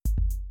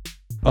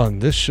On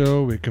this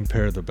show, we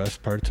compare the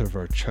best parts of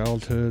our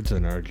childhoods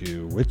and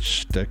argue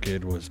which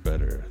decade was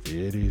better,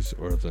 the 80s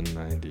or the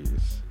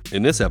 90s.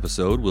 In this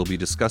episode, we'll be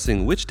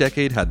discussing which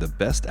decade had the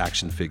best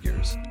action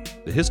figures,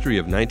 the history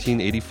of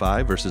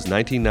 1985 versus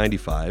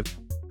 1995,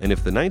 and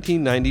if the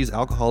 1990s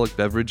alcoholic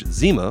beverage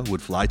Zima would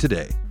fly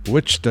today.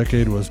 Which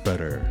decade was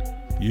better?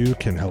 You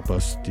can help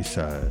us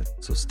decide.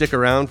 So stick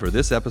around for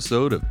this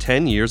episode of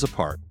 10 Years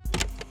Apart.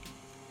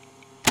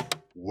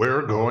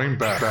 We're going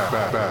back,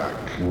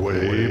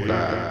 way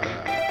back.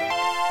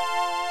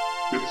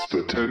 It's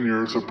the 10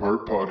 Years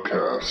Apart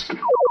podcast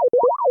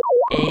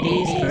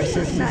 80s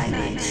versus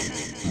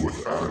 90s.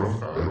 with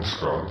Adam and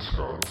Scott.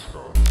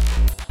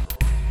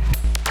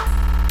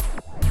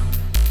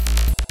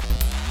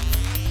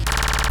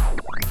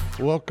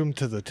 Welcome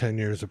to the 10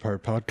 Years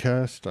Apart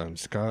podcast. I'm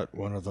Scott,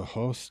 one of the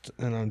hosts,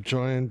 and I'm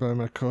joined by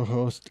my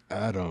co-host,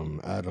 Adam.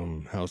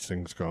 Adam, how's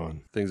things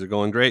going? Things are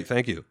going great,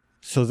 thank you.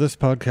 So this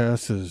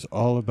podcast is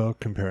all about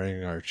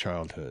comparing our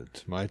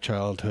childhoods. My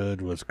childhood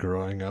was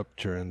growing up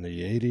during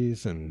the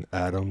 80s and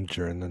Adam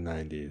during the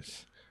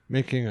 90s,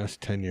 making us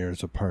 10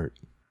 years apart.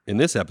 In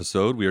this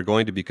episode, we are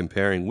going to be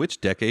comparing which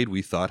decade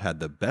we thought had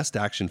the best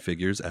action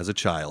figures as a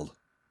child.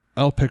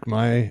 I'll pick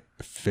my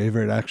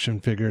favorite action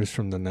figures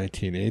from the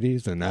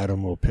 1980s and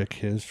Adam will pick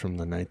his from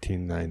the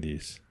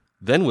 1990s.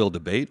 Then we'll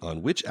debate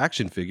on which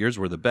action figures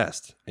were the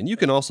best, and you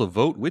can also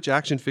vote which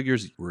action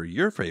figures were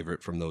your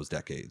favorite from those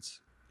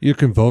decades. You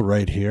can vote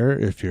right here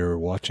if you're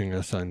watching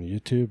us on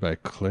YouTube by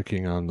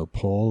clicking on the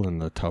poll in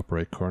the top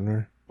right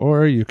corner.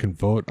 Or you can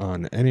vote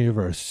on any of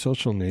our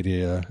social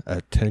media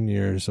at 10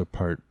 Years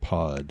Apart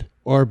Pod,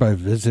 or by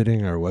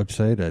visiting our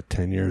website at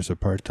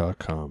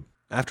 10yearsapart.com.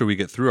 After we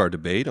get through our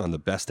debate on the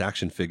best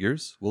action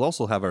figures, we'll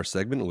also have our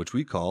segment which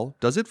we call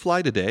Does It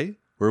Fly Today?,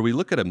 where we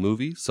look at a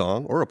movie,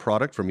 song, or a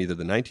product from either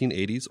the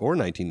 1980s or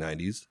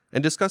 1990s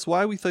and discuss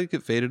why we think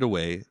it faded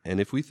away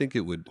and if we think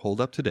it would hold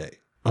up today.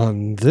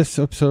 On this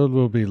episode,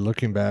 we'll be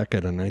looking back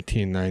at a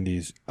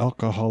 1990s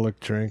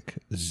alcoholic drink,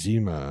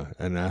 Zima,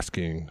 and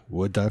asking,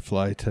 would that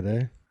fly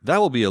today? That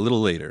will be a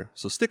little later,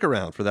 so stick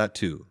around for that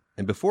too.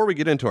 And before we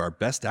get into our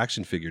best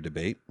action figure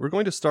debate, we're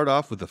going to start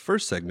off with the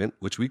first segment,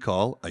 which we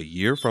call A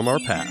Year from Our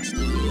Past.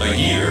 A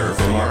Year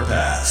from Our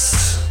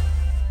Past.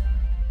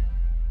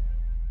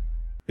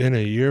 In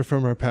A Year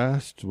from Our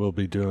Past, we'll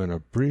be doing a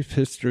brief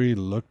history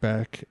look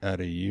back at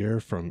a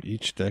year from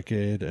each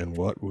decade and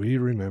what we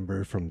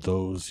remember from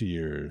those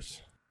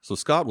years. So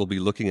Scott will be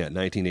looking at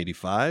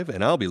 1985,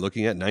 and I'll be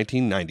looking at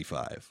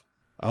 1995.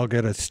 I'll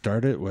get us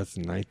started with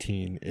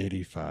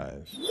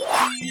 1985.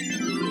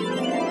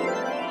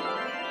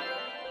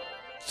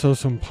 So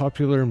some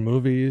popular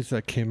movies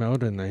that came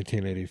out in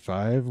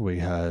 1985, we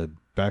had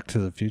Back to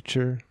the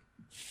Future,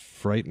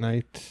 Fright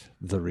Night,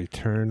 The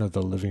Return of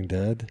the Living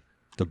Dead,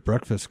 The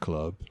Breakfast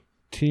Club,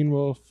 Teen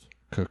Wolf,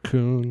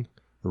 Cocoon,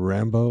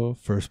 Rambo,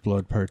 First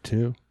Blood Part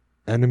 2,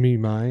 Enemy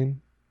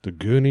Mine, The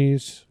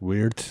Goonies,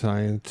 Weird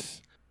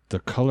Science, The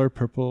Color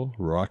Purple,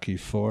 Rocky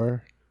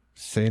IV,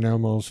 St.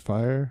 Elmo's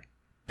Fire,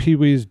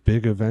 Pee-wee's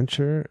Big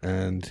Adventure,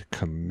 and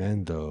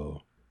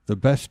Commando. The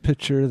best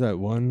picture that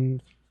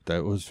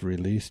was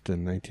released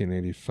in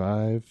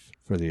 1985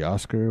 for the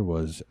Oscar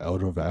was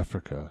Out of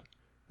Africa.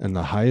 And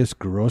the highest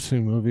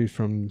grossing movie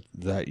from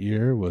that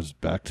year was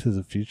Back to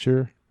the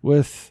Future,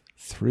 with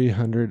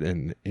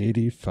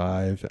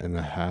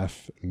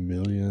 $385.5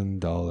 million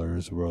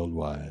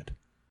worldwide.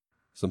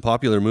 Some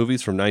popular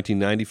movies from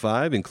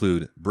 1995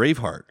 include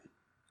Braveheart,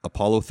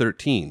 Apollo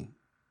 13,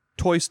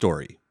 Toy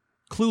Story,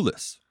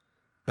 Clueless,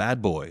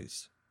 Bad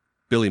Boys,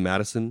 Billy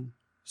Madison,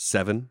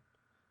 Seven,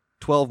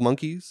 12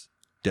 Monkeys,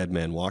 Dead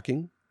Man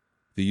Walking,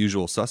 The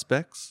Usual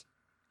Suspects,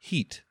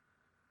 Heat,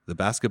 The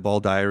Basketball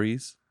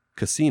Diaries,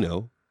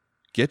 Casino,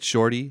 Get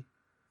Shorty,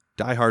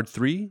 Die Hard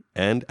 3,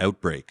 and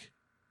Outbreak.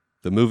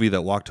 The movie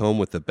that walked home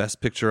with the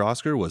Best Picture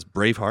Oscar was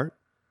Braveheart,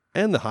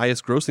 and the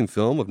highest grossing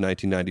film of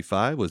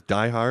 1995 was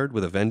Die Hard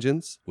with a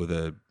Vengeance, with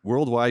a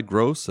worldwide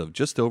gross of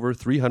just over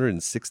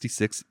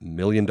 $366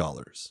 million.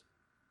 All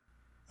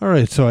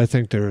right, so I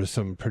think there are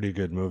some pretty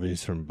good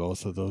movies from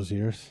both of those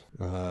years.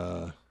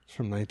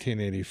 From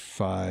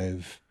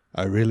 1985,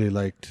 I really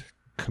liked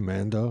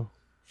Commando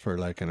for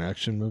like an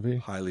action movie.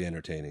 Highly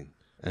entertaining.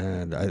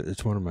 And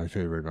it's one of my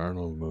favorite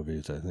Arnold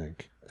movies, I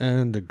think.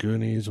 And The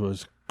Goonies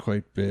was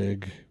quite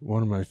big.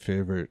 One of my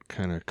favorite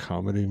kind of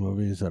comedy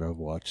movies that I've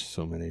watched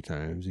so many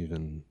times,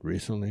 even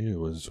recently, it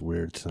was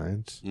Weird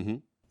Science. Mm-hmm.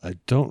 I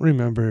don't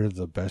remember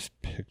the Best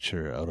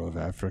Picture Out of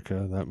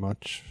Africa that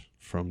much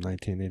from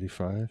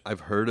 1985. I've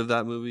heard of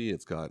that movie.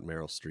 It's got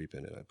Meryl Streep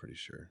in it, I'm pretty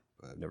sure.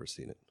 But I've never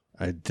seen it.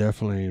 I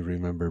definitely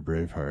remember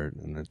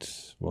Braveheart, and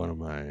it's one of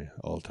my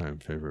all-time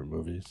favorite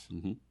movies.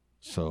 Mm-hmm.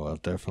 So I'll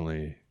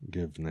definitely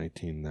give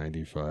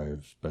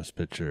 1995 Best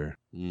Picture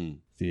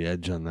the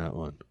edge on that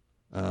one.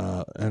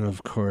 And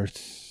of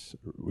course,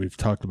 we've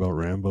talked about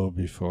Rambo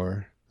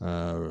before.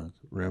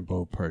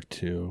 Rambo Part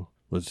 2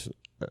 was,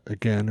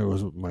 again, it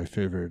was my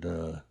favorite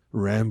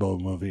Rambo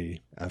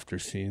movie after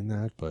seeing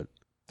that, but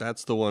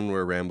That's the one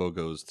where Rambo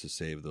goes to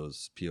save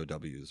those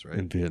POWs, right?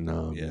 in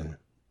Vietnam. Yeah.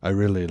 I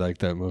really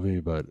liked that movie,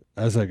 but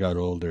as I got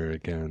older,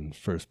 again,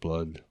 First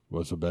Blood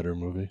was a better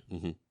movie.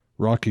 Mm-hmm.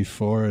 Rocky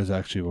 4 is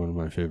actually one of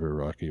my favorite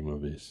Rocky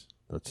movies.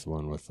 That's the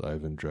one with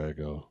Ivan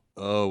Drago.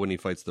 Oh, when he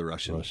fights the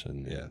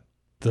Russian. Yeah.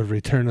 The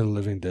Return of the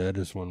Living Dead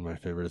is one of my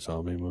favorite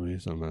zombie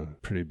movies. I'm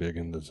pretty big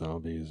into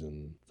zombies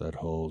and that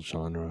whole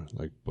genre,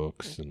 like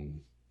books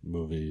and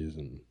movies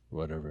and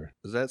whatever.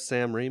 Is that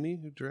Sam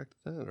Raimi who directed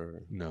that,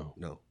 or No.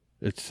 no?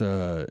 It's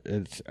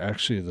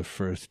actually the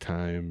first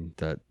time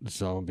that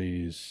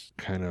zombies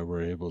kind of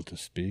were able to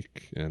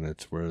speak, and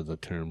it's where the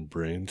term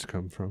brains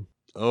come from.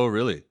 Oh,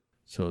 really?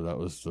 So that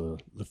was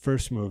the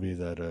first movie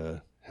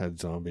that had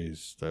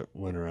zombies that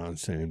went around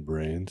saying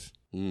brains.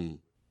 Mm.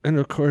 And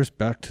of course,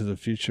 Back to the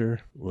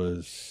Future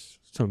was,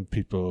 some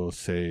people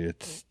say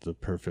it's the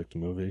perfect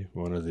movie,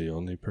 one of the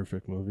only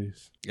perfect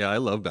movies. Yeah, I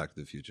love Back to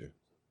the Future.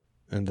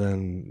 And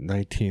then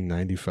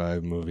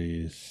 1995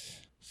 movies,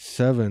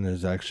 Seven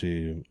is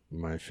actually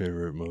my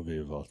favorite movie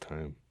of all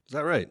time. Is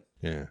that right?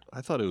 Yeah.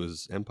 I thought it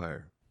was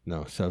Empire.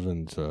 No,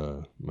 Seven's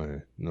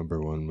my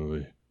number one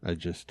movie. I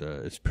just,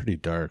 it's pretty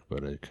dark,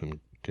 but I couldn't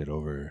get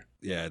over.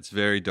 Yeah, it's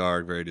very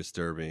dark, very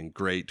disturbing.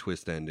 Great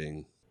twist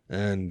ending.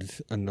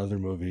 And another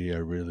movie I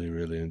really,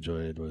 really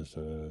enjoyed was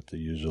The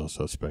Usual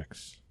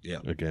Suspects. Yeah.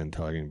 Again,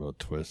 talking about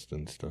twist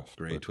and stuff.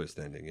 Great twist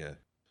ending, yeah.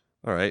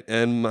 All right.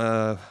 And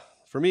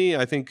for me,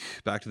 I think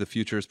Back to the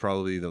Future is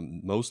probably the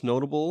most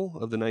notable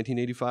of the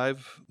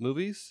 1985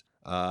 movies.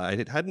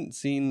 I hadn't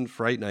seen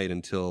Fright Night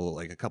until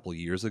like a couple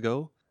years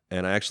ago.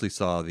 And I actually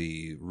saw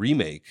the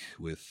remake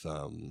with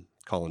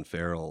Colin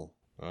Farrell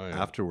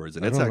afterwards,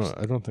 and I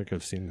don't think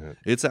I've seen that.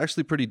 It's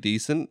actually pretty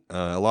decent.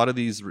 A lot of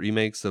these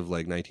remakes of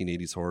like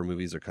 1980s horror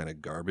movies are kind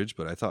of garbage,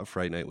 but I thought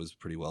Fright Night was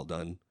pretty well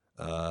done.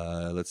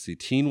 Let's see,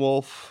 Teen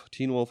Wolf.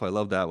 I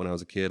loved that when I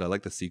was a kid. I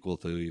like the sequel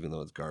too, even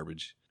though it's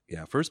garbage.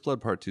 Yeah, First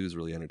Blood Part 2 is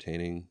really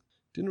entertaining.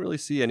 Didn't really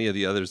see any of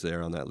the others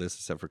there on that list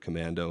except for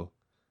Commando.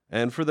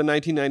 And for the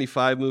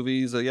 1995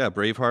 movies,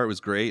 Braveheart was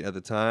great at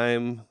the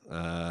time.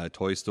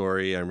 Toy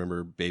Story, I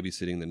remember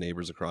babysitting the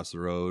neighbors across the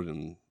road,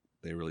 and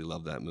they really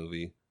loved that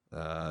movie.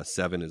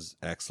 Seven is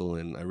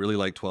excellent. I really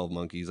like 12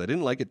 Monkeys. I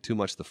didn't like it too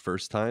much the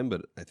first time,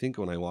 but I think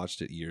when I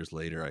watched it years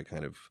later, I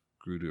kind of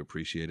grew to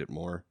appreciate it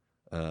more.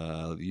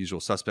 The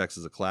Usual Suspects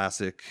is a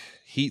classic.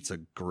 Heat's a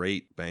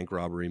great bank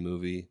robbery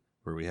movie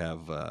where we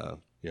have...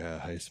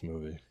 heist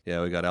movie.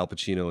 Yeah, we got Al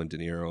Pacino and De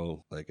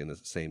Niro like in the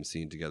same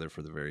scene together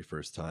for the very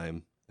first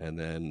time. And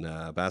then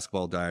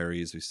Basketball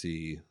Diaries, we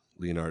see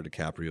Leonardo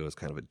DiCaprio as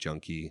kind of a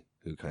junkie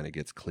who kind of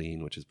gets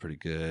clean, which is pretty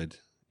good.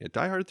 Yeah,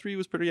 Die Hard 3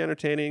 was pretty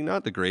entertaining.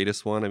 Not the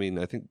greatest one. I mean,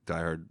 I think Die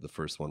Hard, the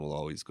first one, will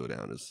always go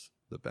down as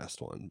the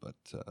best one. But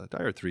Die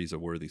Hard 3 is a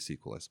worthy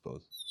sequel, I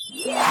suppose.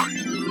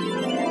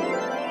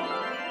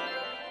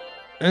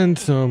 And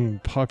some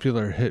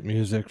popular hit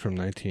music from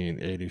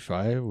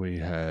 1985. We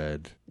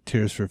had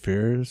Tears for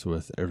Fears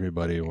with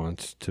Everybody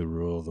Wants to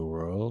Rule the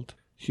World.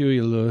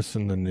 Huey Lewis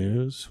and the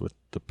News with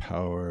The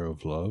Power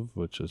of Love,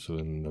 which is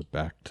in the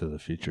Back to the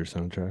Future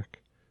soundtrack.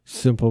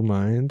 Simple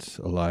Minds,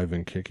 Alive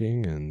and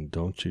Kicking, and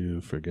Don't You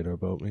Forget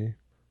About Me.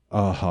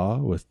 Aha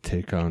with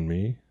Take On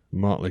Me.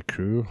 Motley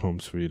Crue, Home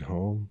Sweet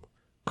Home.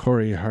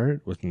 Corey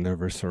Hart with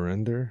Never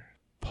Surrender.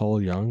 Paul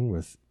Young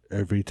with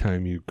Every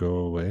Time You Go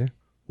Away.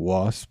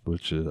 Wasp,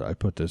 which is, I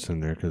put this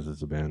in there because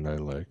it's a band I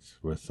liked,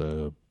 with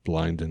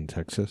Blind in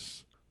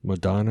Texas.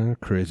 Madonna,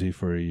 Crazy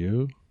for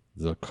You.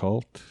 The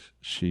Cult,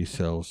 She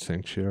Sells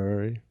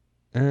Sanctuary.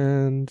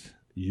 And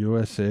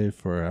USA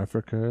for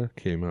Africa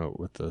came out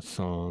with the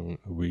song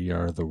We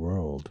Are the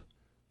World.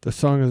 The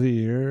song of the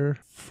year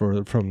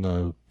from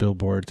the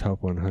Billboard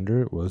Top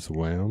 100 was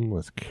Wham!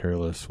 With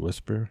Careless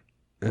Whisper.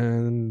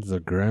 And the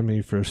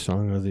Grammy for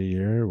Song of the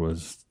Year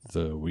was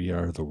the We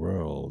Are the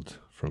World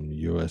from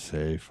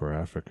USA for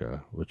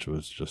Africa, which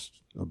was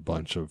just a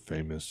bunch of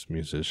famous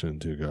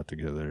musicians who got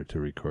together to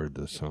record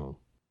this song.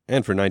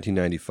 And for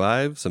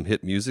 1995, some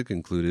hit music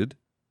included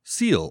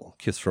Seal,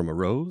 Kiss from a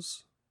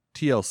Rose,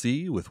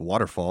 TLC with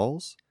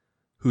Waterfalls,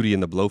 Hootie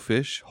and the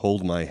Blowfish,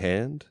 Hold My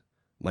Hand,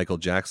 Michael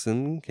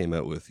Jackson came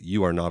out with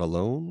You Are Not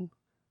Alone,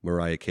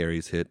 Mariah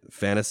Carey's hit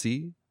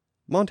Fantasy,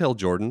 Montel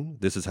Jordan,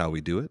 This Is How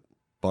We Do It,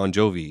 Bon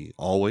Jovi,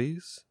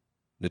 Always,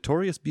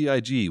 Notorious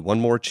B.I.G.,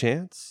 One More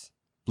Chance,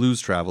 Blues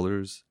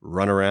Travelers,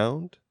 Run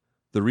Around,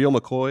 The Real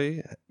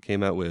McCoy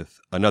came out with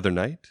Another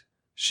Night,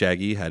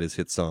 Shaggy had his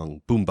hit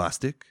song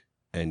Boombastic,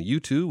 and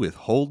U2 with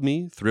Hold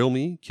Me, Thrill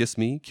Me, Kiss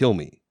Me, Kill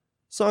Me.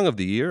 Song of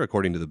the year,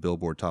 according to the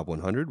Billboard Top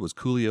 100, was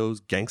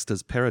Coolio's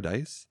Gangsta's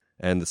Paradise,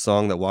 and the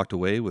song that walked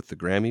away with the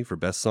Grammy for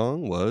Best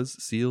Song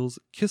was Seal's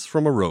Kiss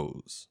from a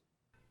Rose.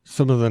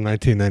 Some of the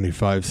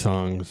 1995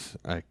 songs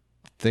I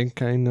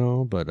think I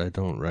know, but I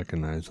don't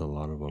recognize a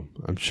lot of them.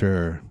 I'm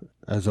sure,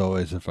 as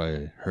always, if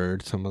I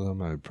heard some of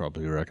them, I'd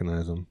probably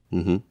recognize them.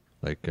 Mm-hmm.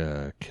 Like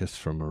Kiss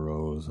from a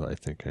Rose, I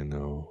think I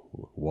know.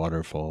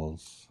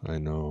 Waterfalls, I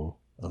know.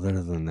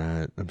 Other than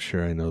that, I'm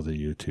sure I know the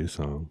U2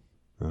 song.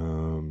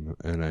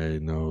 And I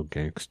know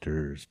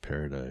Gangster's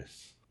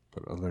Paradise.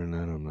 But other than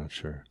that, I'm not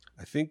sure.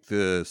 I think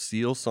the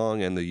Seal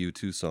song and the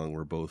U2 song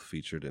were both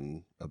featured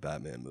in a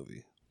Batman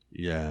movie.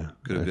 Yeah.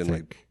 Could have I been think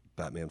like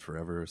Batman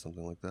Forever or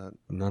something like that.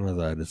 none of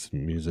that is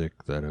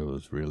music that I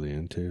was really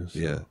into. So.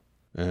 Yeah.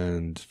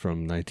 And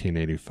from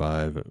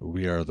 1985,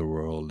 We Are the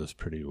World is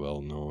pretty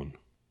well known.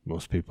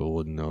 Most people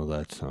wouldn't know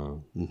that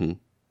song. Mm-hmm.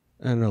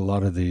 And a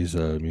lot of these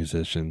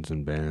musicians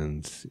and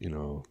bands,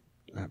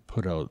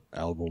 put out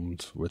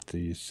albums with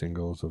these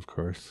singles, of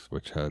course,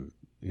 which had,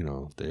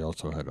 they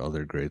also had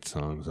other great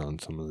songs on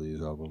some of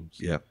these albums.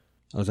 Yeah.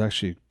 I was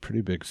actually a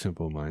pretty big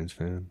Simple Minds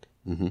fan.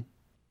 Mm-hmm.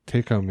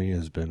 Take On Me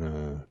has been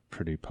a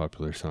pretty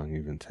popular song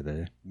even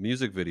today.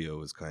 Music video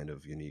was kind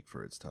of unique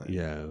for its time.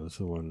 Yeah, it was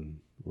the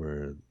one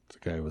where the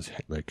guy was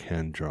like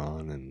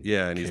hand-drawn and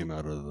and came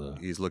out of the...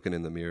 he's looking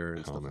in the mirror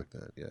and comic.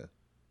 stuff like that. Yeah.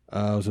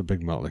 I was a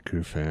big Motley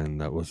Crue fan.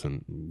 That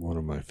wasn't one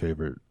of my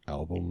favorite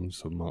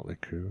albums of Motley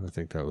Crue. I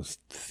think that was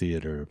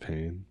Theater of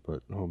Pain,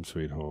 but Home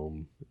Sweet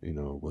Home,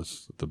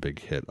 was the big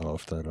hit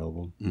off that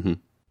album. Mm-hmm.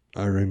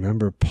 I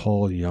remember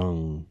Paul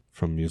Young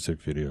from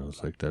music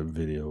videos. Like, that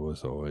video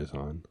was always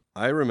on.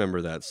 I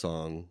remember that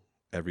song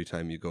every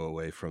time you go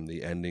away from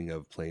the ending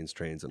of Planes,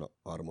 Trains, and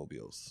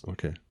Automobiles.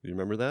 Okay. You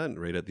remember that?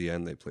 Right at the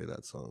end, they play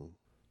that song.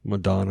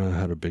 Madonna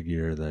had a big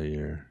year that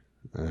year.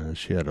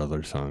 She had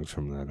other songs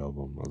from that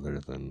album other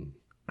than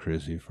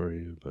Crazy For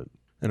You,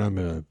 and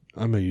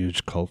I'm a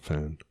huge Cult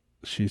fan.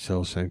 She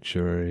Sells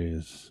Sanctuary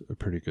is a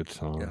pretty good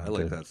song. Yeah, I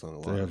like that song a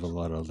lot. They have a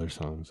lot of other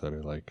songs that I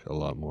like a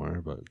lot more,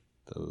 but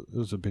it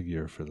was a big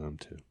year for them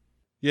too.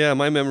 Yeah,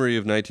 my memory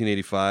of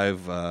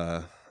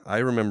 1985, I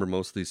remember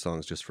most of these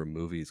songs just from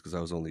movies because I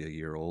was only a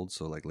year old.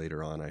 So like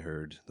later on, I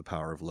heard The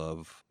Power of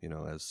Love,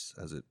 as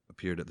it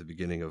appeared at the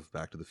beginning of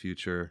Back to the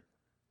Future.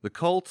 The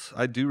Cult,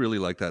 I do really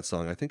like that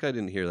song. I think I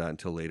didn't hear that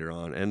until later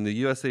on. And the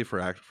USA for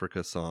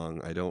Africa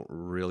song, I don't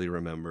really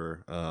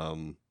remember.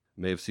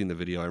 May have seen the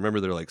video. I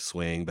remember they're like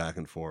swaying back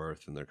and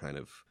forth and they're kind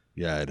of...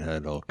 Yeah, it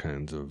had all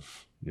kinds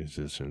of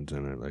musicians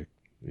in it, like,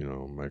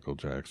 Michael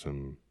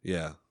Jackson.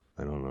 Yeah.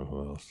 I don't know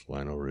who else.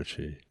 Lionel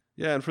Richie.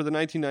 Yeah, and for the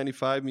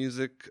 1995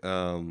 music,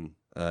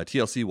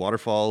 TLC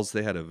Waterfalls,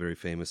 they had a very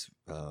famous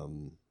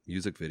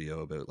music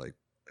video about like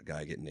a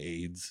guy getting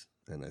AIDS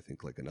and I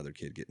think like another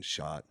kid getting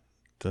shot.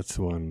 That's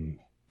the one,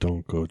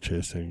 Don't Go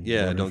Chasing.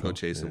 Yeah, Waterfall. Don't Go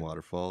Chasing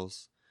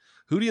Waterfalls.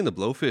 Hootie and the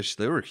Blowfish,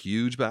 they were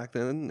huge back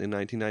then in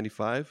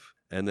 1995.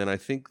 And then I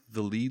think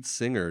the lead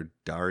singer,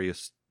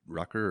 Darius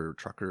Rucker or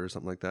Trucker or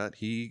something like that,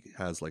 he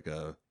has like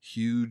a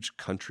huge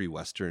country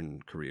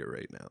western career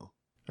right now.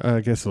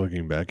 I guess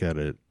looking back at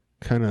it,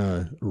 kind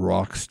of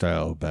rock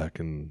style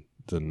back in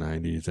the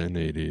 90s and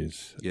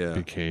 80s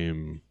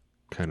became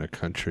kind of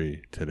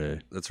country today.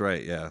 That's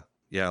right, yeah.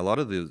 Yeah, a lot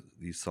of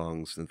these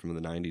songs from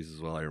the 90s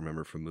as well, I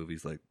remember from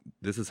movies like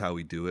This Is How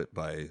We Do It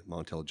by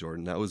Montel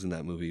Jordan. That was in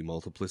that movie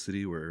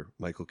Multiplicity where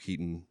Michael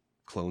Keaton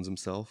clones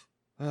himself.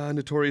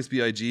 Notorious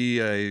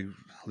B.I.G. I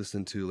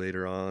listened to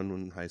later on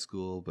in high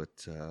school.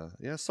 But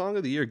Song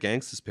of the Year,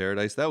 Gangsta's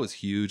Paradise. That was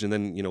huge. And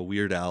then,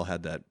 Weird Al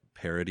had that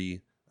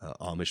parody,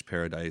 Amish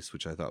Paradise,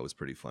 which I thought was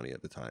pretty funny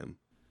at the time.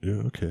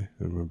 Yeah, okay.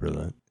 I remember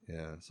that.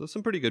 Yeah, so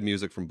some pretty good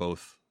music from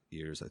both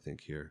years, I think,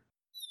 here.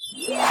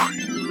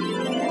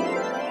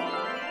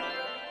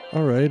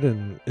 All right,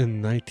 and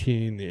in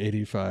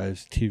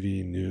 1985's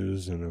TV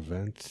news and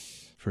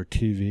events for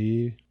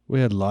TV, we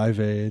had Live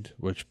Aid,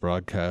 which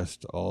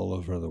broadcast all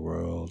over the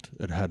world.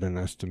 It had an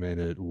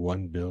estimated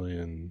 1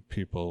 billion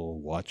people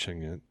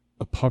watching it.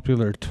 A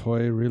popular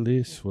toy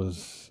release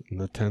was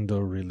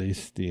Nintendo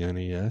released the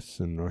NES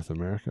in North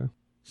America.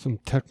 Some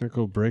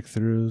technical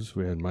breakthroughs.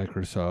 We had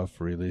Microsoft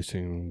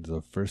releasing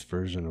the first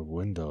version of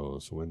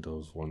Windows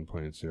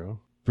 1.0.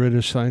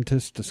 British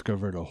scientists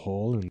discovered a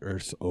hole in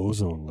Earth's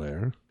ozone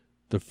layer.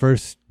 The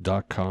first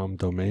 .com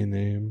domain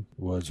name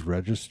was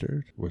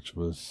registered, which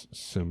was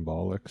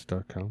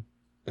symbolics.com.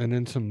 And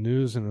in some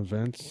news and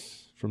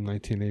events from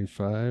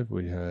 1985,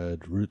 we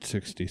had Route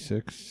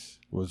 66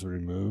 was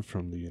removed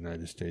from the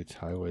United States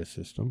highway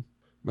system.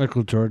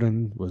 Michael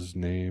Jordan was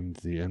named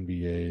the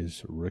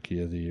NBA's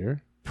Rookie of the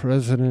Year.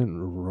 President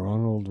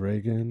Ronald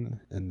Reagan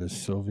and the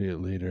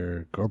Soviet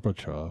leader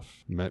Gorbachev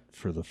met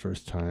for the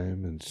first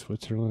time in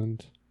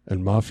Switzerland.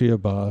 And mafia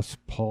boss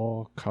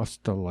Paul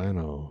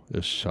Castellano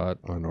is shot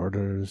on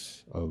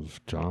orders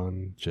of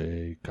John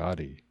J.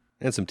 Gotti.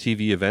 And some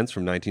TV events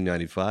from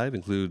 1995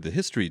 include the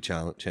History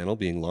Channel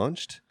being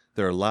launched.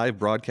 There are live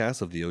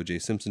broadcasts of the O.J.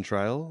 Simpson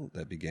trial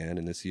that began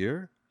in this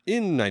year.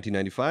 In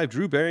 1995,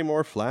 Drew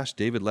Barrymore flashed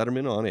David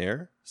Letterman on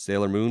air.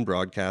 Sailor Moon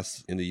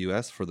broadcasts in the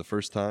U.S. for the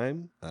first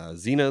time.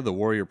 Xena, the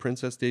Warrior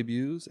Princess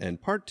debuts.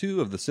 And part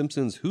 2 of The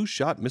Simpsons Who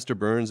Shot Mr.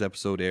 Burns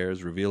episode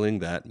airs, revealing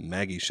that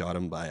Maggie shot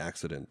him by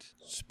accident.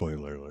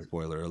 Spoiler alert.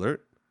 Spoiler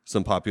alert.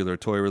 Some popular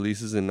toy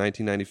releases in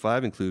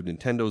 1995 include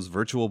Nintendo's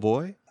Virtual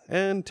Boy.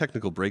 And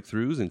technical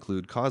breakthroughs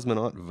include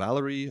cosmonaut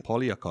Valery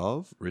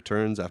Polyakov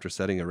returns after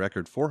setting a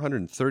record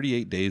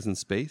 438 days in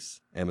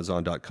space.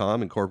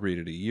 Amazon.com,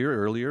 incorporated a year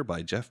earlier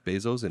by Jeff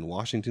Bezos in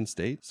Washington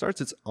State,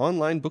 starts its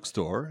online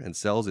bookstore and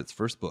sells its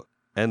first book.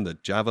 And the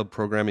Java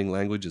programming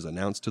language is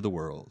announced to the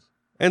world.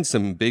 And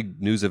some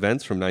big news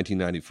events from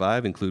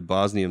 1995 include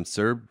Bosnian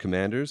Serb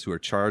commanders who are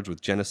charged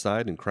with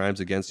genocide and crimes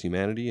against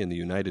humanity in the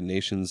United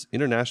Nations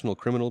International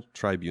Criminal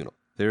Tribunal.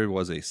 There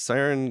was a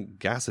sarin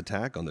gas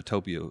attack on the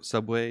Tokyo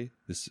subway.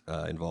 This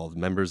involved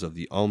members of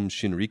the Aum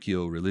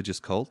Shinrikyo religious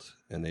cult,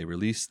 and they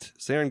released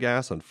sarin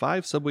gas on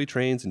 5 subway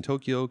trains in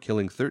Tokyo,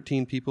 killing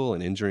 13 people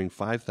and injuring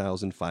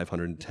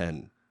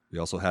 5,510. We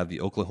also have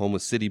the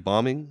Oklahoma City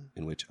bombing,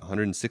 in which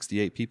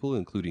 168 people,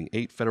 including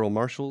 8 federal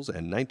marshals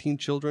and 19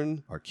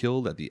 children, are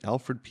killed at the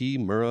Alfred P.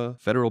 Murrah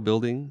Federal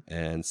Building,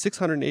 and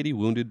 680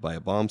 wounded by a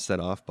bomb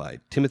set off by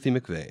Timothy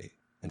McVeigh.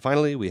 And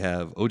finally, we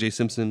have O.J.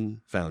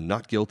 Simpson found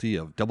not guilty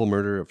of double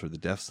murder for the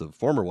deaths of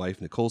former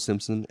wife Nicole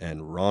Simpson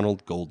and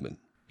Ronald Goldman.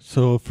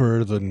 So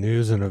for the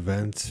news and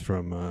events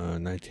from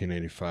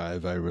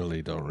 1985, I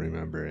really don't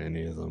remember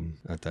any of them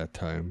at that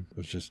time. I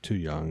was just too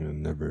young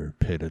and never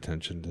paid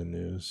attention to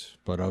news.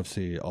 But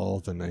obviously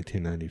all the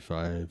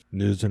 1995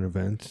 news and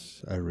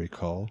events I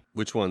recall.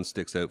 Which one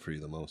sticks out for you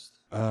the most?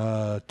 2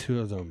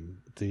 of them.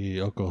 The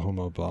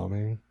Oklahoma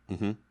bombing.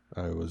 Mm-hmm.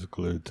 I was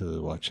glued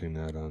to watching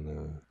that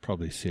on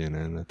probably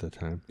CNN at the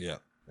time. Yeah.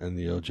 And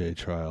the OJ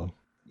trial.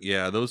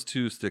 Yeah, those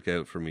 2 stick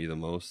out for me the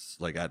most,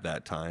 like at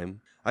that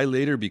time. I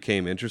later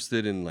became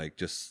interested in like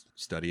just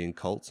studying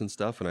cults and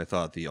stuff, and I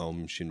thought the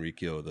Aum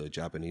Shinrikyo, the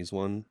Japanese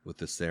one with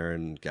the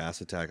sarin gas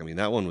attack, I mean,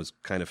 that one was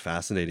kind of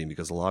fascinating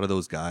because a lot of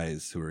those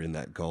guys who were in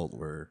that cult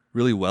were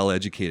really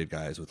well-educated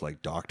guys with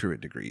like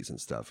doctorate degrees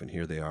and stuff, and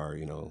here they are,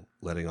 you know,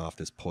 letting off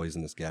this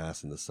poisonous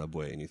gas in the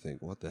subway, and you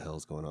think, what the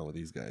hell's going on with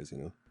these guys, you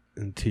know?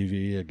 In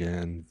TV,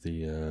 again,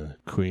 the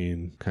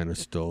Queen kind of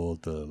stole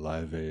the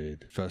Live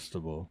Aid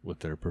festival with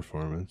their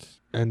performance.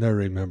 And I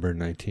remember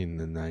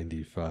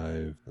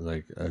 1995,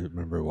 like, I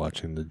remember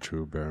watching the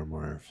Drew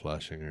Barrymore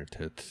flashing her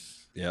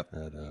tits Yep.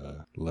 at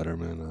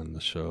Letterman on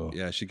the show.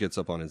 Yeah, she gets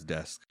up on his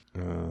desk.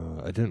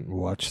 I didn't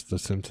watch The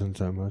Simpsons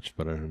that much,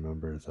 but I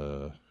remember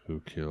the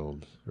who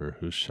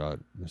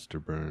shot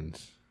Mr.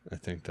 Burns. I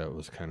think that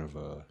was kind of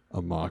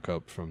a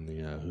mock-up from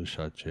the Who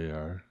Shot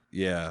JR.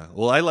 Yeah.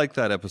 Well, I like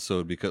that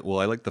episode because,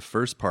 I like the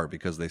first part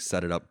because they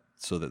set it up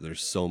so that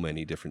there's so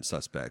many different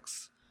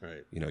suspects.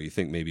 Right. You know, you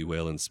think maybe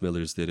Waylon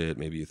Smithers did it,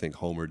 maybe you think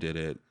Homer did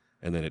it,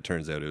 and then it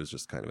turns out it was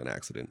just kind of an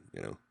accident,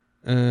 you know.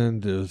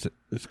 And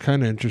it's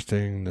kind of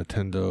interesting.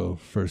 Nintendo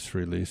first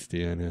released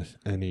the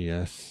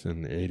NES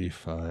in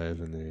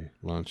 85, and they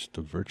launched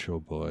the Virtual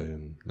Boy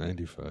in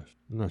 95.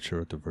 I'm not sure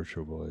what the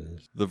Virtual Boy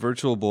is. The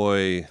Virtual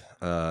Boy,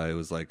 it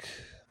was like,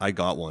 I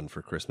got one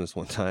for Christmas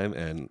one time,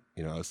 and,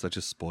 you know, I was such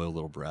a spoiled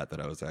little brat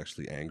that I was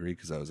actually angry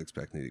because I was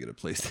expecting to get a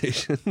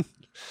PlayStation.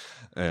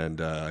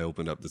 And I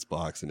opened up this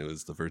box, and it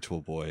was the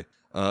Virtual Boy.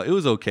 It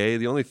was okay.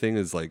 The only thing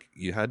is, like,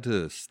 you had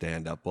to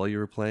stand up while you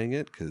were playing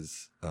it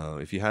because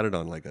if you had it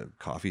on, like, a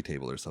coffee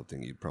table or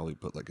something, you'd probably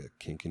put, like, a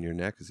kink in your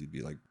neck because you'd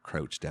be, like,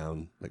 crouched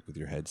down, like, with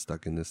your head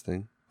stuck in this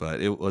thing.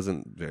 But it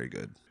wasn't very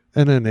good.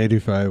 And in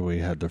 85, we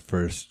had the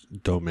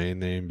first domain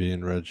name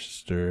being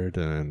registered.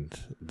 And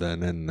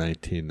then in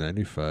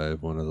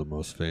 1995, one of the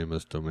most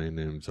famous domain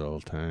names of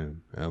all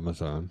time,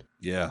 Amazon,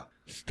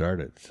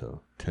 started.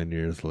 So 10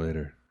 years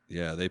later.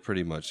 Yeah, they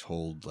pretty much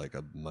hold like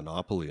a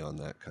monopoly on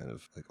that kind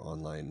of like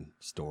online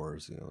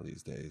stores, you know,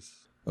 these days.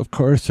 Of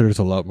course, there's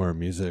a lot more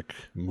music,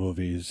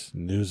 movies,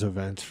 news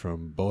events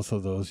from both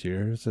of those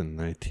years in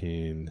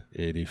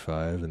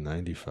 1985 and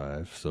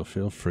 95. So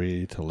feel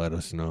free to let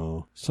us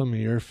know some of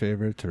your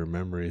favorites or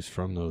memories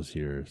from those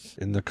years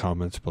in the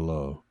comments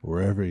below,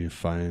 wherever you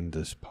find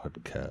this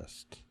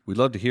podcast. We'd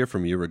love to hear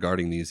from you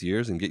regarding these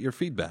years and get your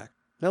feedback.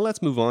 Now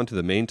let's move on to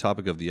the main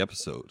topic of the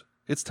episode.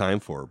 It's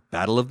time for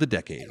Battle of the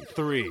Decade.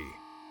 3,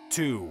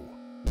 2,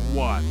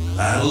 1.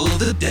 Battle of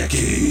the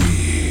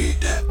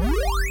Decade.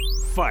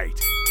 Fight.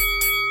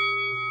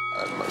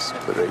 I must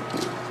break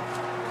you.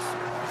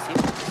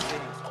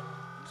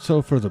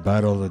 So for the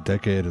Battle of the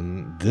Decade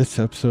in this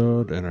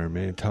episode and our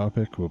main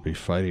topic, we'll be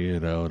fighting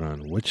it out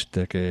on which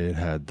decade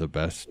had the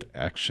best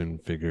action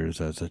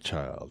figures as a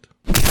child.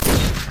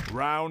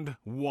 Round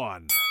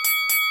 1.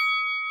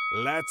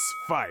 Let's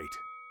fight.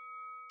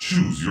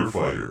 Choose your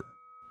fighter.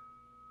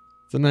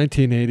 The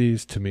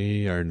 1980s, to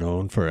me, are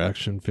known for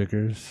action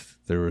figures.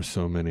 There were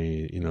so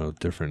many,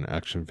 different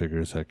action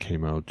figures that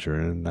came out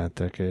during that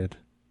decade.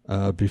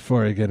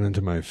 Before I get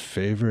into my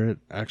favorite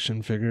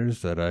action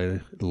figures that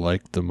I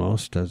liked the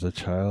most as a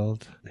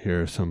child,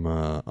 here are some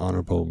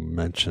honorable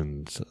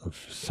mentions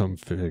of some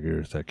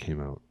figures that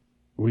came out.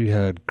 We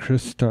had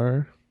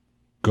Crystar,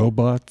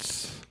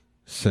 GoBots,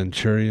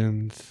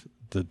 Centurions,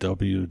 the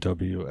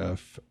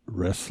WWF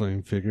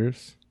wrestling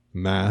figures,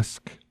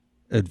 Mask,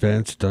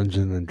 Advanced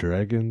Dungeons and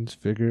Dragons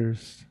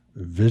figures,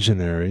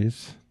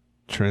 Visionaries,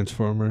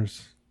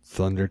 Transformers,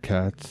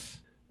 Thundercats,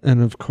 and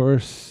of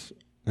course,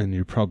 and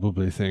you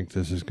probably think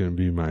this is going to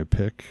be my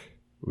pick,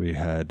 we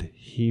had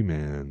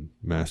He-Man,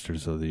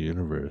 Masters of the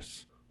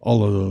Universe.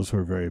 All of those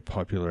were very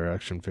popular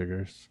action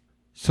figures.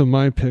 So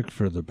my pick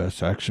for the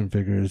best action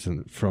figures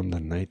from the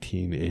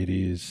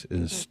 1980s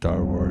is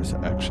Star Wars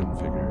action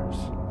figures.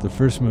 The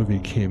first movie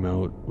came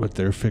out with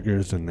their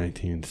figures in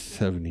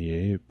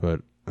 1978, but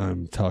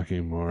I'm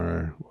talking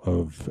more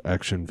of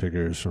action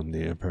figures from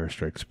The Empire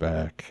Strikes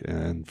Back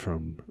and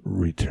from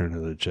Return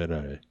of the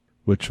Jedi,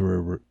 which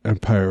were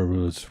Empire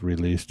was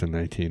released in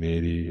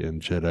 1980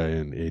 and Jedi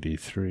in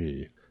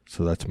 83.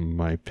 So that's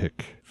my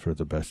pick for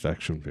the best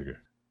action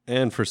figure.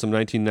 And for some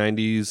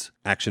 1990s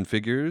action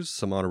figures,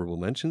 some honorable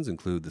mentions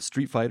include the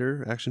Street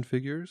Fighter action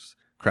figures,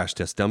 Crash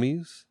Test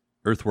Dummies,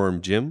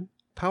 Earthworm Jim,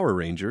 Power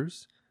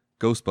Rangers,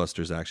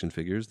 Ghostbusters action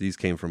figures. These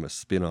came from a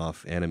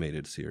spin-off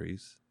animated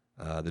series.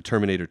 The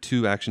Terminator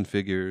 2 action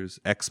figures,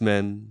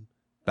 X-Men,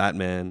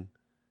 Batman,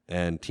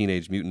 and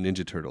Teenage Mutant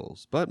Ninja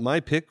Turtles. But my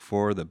pick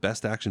for the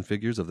best action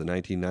figures of the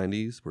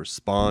 1990s were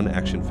Spawn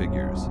action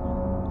figures.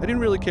 I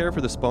didn't really care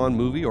for the Spawn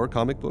movie or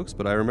comic books,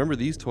 but I remember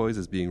these toys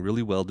as being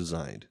really well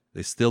designed.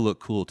 They still look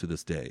cool to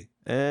this day.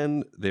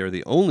 And they are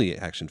the only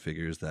action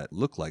figures that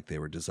look like they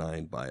were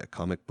designed by a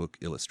comic book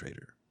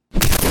illustrator.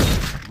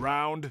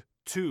 Round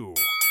 2.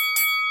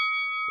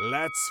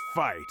 Let's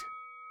fight.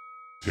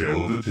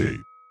 Tail of the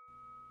tape.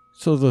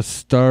 So the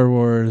Star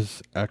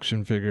Wars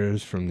action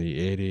figures from the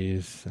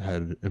 80s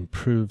had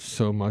improved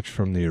so much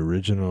from the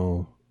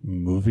original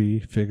movie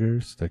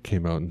figures that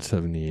came out in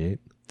 78.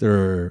 There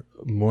are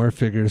more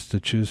figures to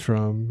choose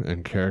from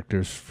and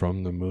characters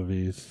from the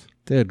movies.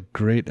 They had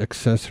great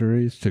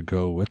accessories to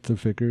go with the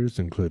figures,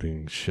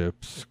 including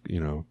ships,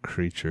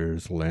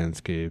 creatures,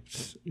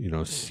 landscapes,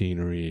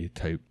 scenery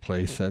type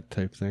playset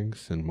type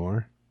things and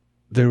more.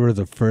 They were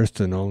the first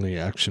and only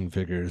action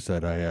figures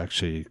that I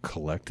actually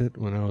collected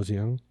when I was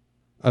young.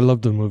 I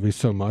loved the movie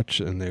so much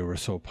and they were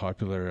so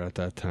popular at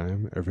that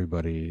time.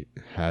 Everybody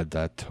had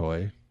that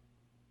toy.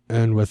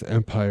 And with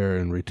Empire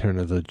and Return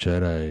of the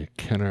Jedi,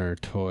 Kenner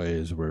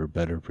toys were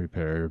better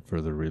prepared for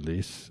the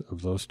release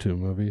of those two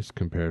movies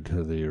compared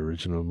to the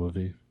original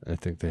movie. I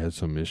think they had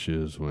some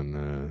issues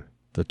when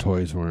the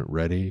toys weren't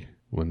ready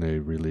when they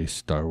released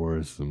Star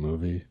Wars the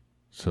movie.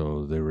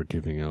 So they were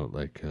giving out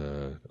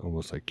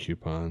almost like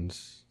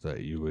coupons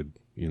that you would,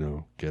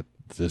 get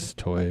this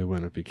toy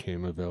when it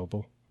became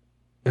available.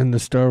 And the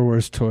Star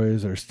Wars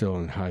toys are still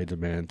in high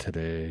demand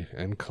today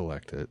and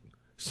collected.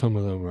 Some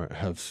of them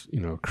have,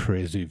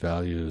 crazy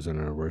values and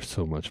are worth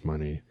so much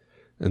money.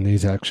 And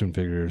these action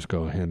figures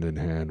go hand in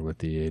hand with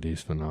the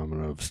 80s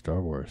phenomena of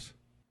Star Wars.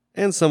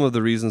 And some of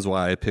the reasons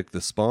why I picked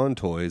the Spawn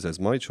toys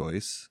as my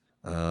choice.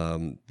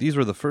 These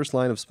were the first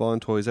line of Spawn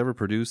toys ever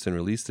produced and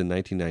released in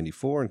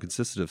 1994 and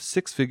consisted of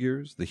 6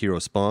 figures, the hero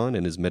Spawn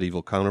and his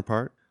medieval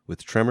counterpart,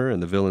 with Tremor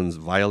and the villains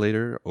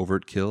Violator,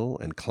 Overt Kill,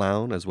 and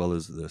Clown, as well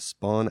as the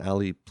Spawn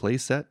Alley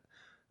playset,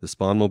 the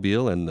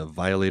Spawnmobile, and the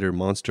Violator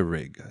monster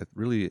rig. I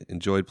really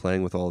enjoyed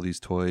playing with all these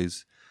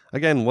toys.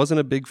 Again, wasn't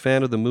a big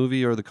fan of the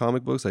movie or the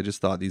comic books. I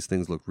just thought these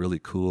things looked really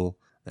cool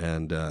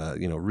and,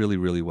 really,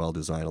 really well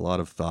designed. A lot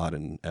of thought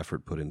and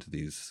effort put into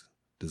these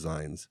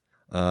designs.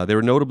 They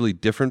were notably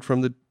different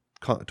from the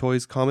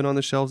toys common on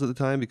the shelves at the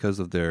time because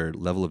of their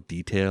level of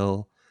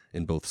detail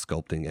in both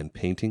sculpting and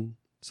painting.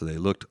 So they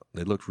looked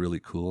really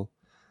cool.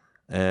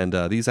 And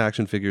these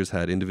action figures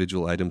had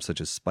individual items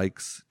such as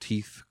spikes,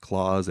 teeth,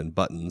 claws, and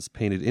buttons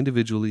painted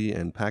individually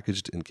and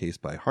packaged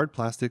encased by hard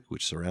plastic,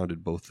 which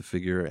surrounded both the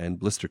figure and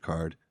blister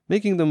card,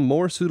 making them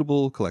more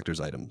suitable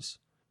collector's items.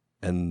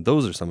 And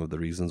those are some of the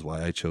reasons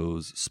why I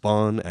chose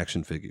Spawn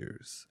action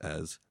figures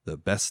as the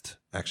best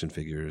action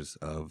figures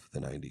of the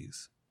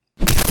 90s.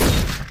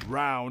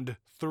 Round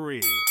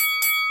 3.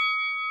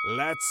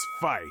 Let's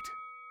fight.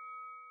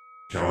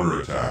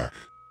 Counterattack.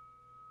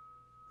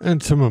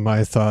 And some of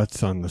my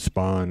thoughts on the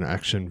Spawn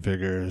action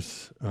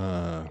figures.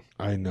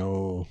 I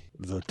know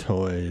the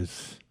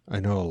toys.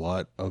 I know a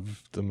lot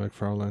of the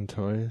McFarlane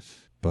toys,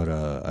 but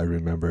I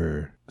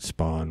remember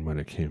Spawn when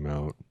it came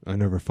out. I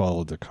never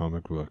followed the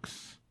comic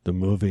books. The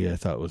movie I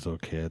thought was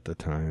okay at the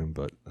time,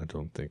 but I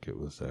don't think it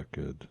was that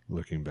good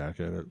looking back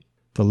at it.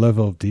 The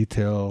level of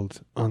detail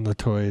on the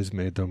toys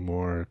made them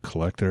more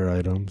collector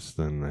items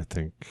than I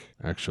think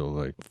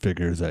actual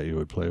figures that you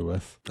would play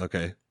with.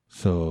 Okay.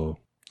 So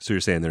you're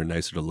saying they're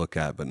nicer to look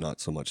at, but not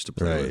so much to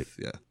play with.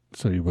 Yeah.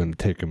 So you wouldn't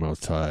take them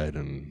outside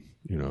and,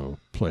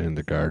 play in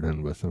the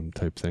garden with them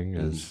type thing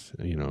as,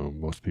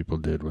 most people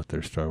did with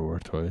their Star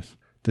Wars toys.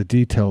 The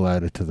detail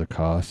added to the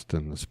cost,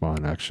 and the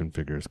Spawn action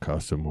figures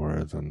costed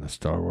more than the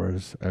Star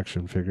Wars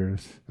action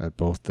figures at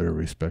both their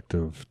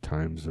respective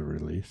times of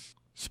release.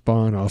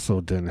 Spawn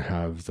also didn't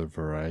have the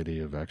variety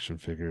of action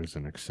figures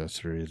and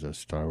accessories that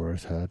Star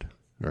Wars had,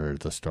 or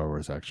the Star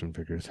Wars action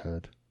figures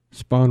had.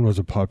 Spawn was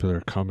a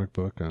popular comic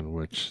book on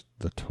which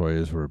the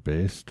toys were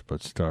based,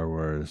 but Star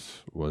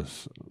Wars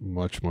was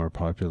much more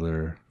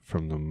popular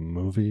from the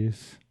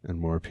movies, and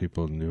more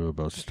people knew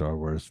about Star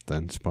Wars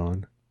than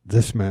Spawn.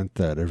 This meant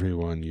that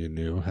everyone you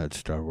knew had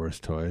Star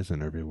Wars toys,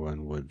 and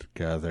everyone would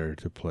gather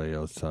to play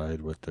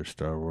outside with their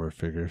Star Wars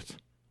figures,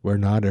 where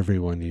not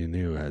everyone you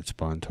knew had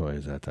Spawn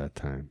toys at that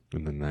time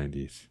in the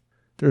 90s.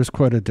 There's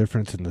quite a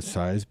difference in the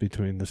size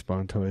between the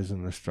Spawn toys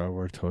and the Star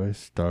Wars toys,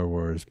 Star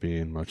Wars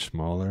being much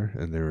smaller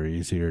and they were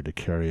easier to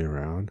carry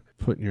around,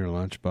 put in your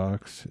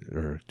lunchbox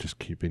or just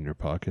keep in your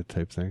pocket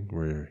type thing,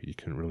 where you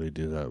couldn't really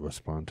do that with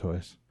Spawn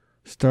toys.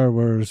 Star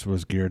Wars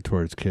was geared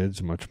towards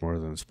kids much more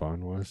than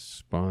Spawn was.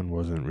 Spawn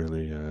wasn't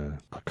really a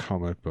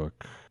comic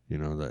book,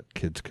 that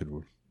kids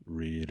could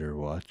read or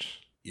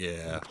watch.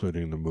 Yeah.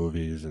 Including the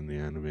movies and the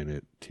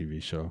animated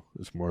TV show.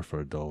 It's more for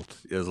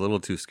adults. It was a little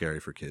too scary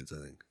for kids,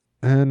 I think.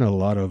 And a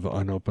lot of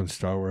unopened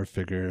Star Wars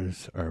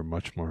figures are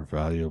much more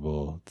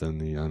valuable than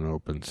the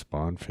unopened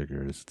Spawn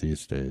figures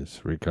these days,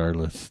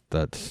 regardless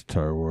that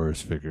Star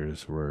Wars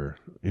figures were,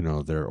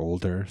 they're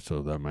older,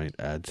 so that might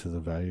add to the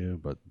value,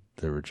 but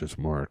they were just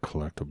more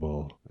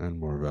collectible and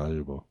more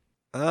valuable.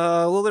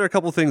 Well, there are a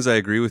couple things I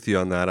agree with you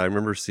on that. I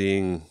remember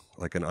seeing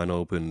like an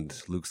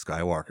unopened Luke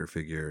Skywalker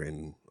figure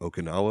in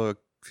Okinawa a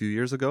few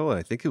years ago.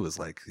 I think it was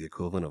like the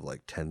equivalent of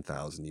like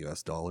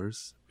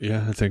 $10,000.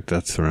 Yeah, I think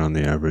that's around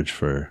the average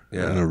for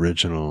an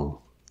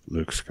original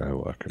Luke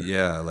Skywalker.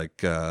 Yeah,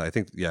 like I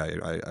think,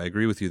 I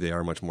agree with you. They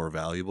are much more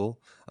valuable.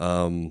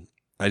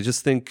 I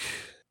just think,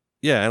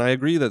 and I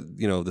agree that,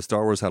 the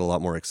Star Wars had a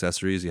lot more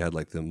accessories. You had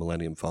like the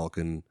Millennium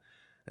Falcon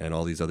and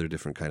all these other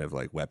different kind of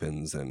like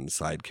weapons and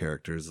side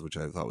characters, which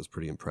I thought was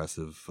pretty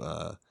impressive.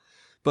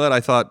 But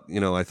I thought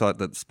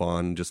that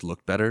Spawn just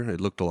looked better.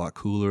 It looked a lot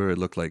cooler. It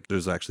looked like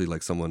there's actually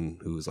like someone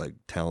who was like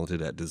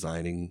talented at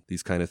designing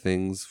these kind of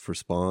things for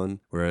Spawn.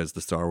 Whereas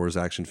the Star Wars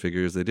action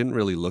figures, they didn't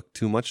really look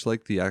too much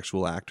like the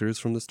actual actors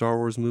from the Star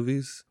Wars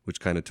movies,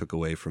 which kind of took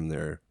away from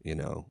their,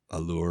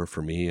 allure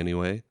for me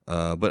anyway.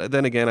 But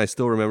then again, I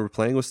still remember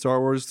playing with Star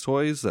Wars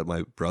toys that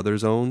my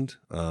brothers owned.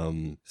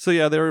 So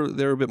yeah,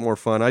 they're a bit more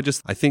fun. I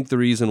think the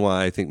reason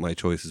why I think my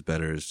choice is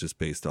better is just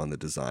based on the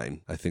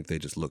design. I think they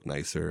just look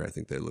nicer. I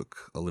think they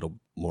look a little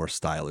more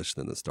stylish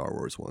than the Star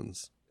Wars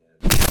ones.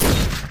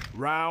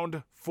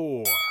 Round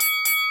 4.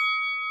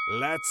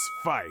 Let's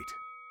fight.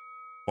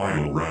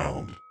 Final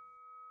round.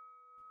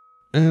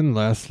 And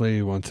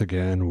lastly, once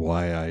again,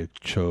 why I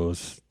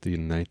chose the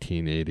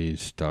 1980s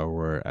Star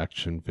Wars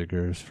action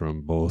figures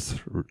from both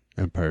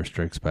Empire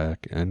Strikes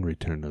Back and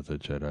Return of the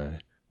Jedi.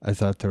 I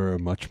thought they were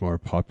much more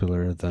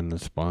popular than the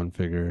Spawn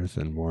figures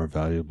and more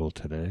valuable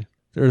today.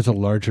 There's a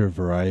larger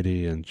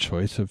variety and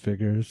choice of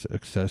figures,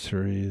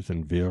 accessories,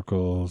 and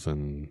vehicles,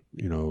 and,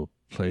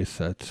 play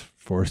sets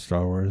for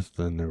Star Wars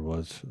than there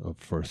was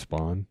for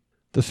Spawn.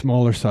 The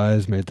smaller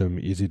size made them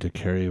easy to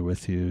carry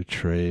with you,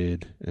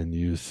 trade, and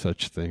use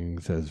such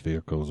things as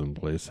vehicles and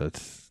play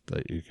sets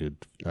that you could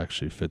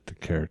actually fit the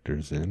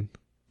characters in.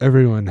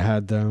 Everyone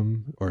had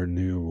them or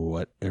knew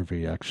what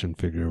every action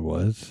figure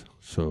was.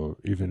 So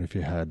even if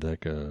you had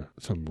like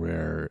some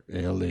rare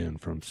alien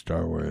from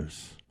Star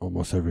Wars,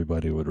 almost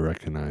everybody would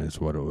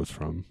recognize what it was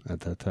from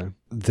at that time.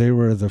 They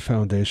were the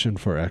foundation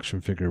for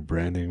action figure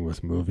branding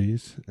with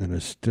movies and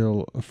is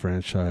still a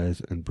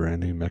franchise and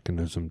branding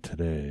mechanism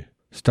today.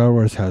 Star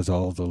Wars has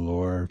all the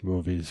lore,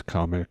 movies,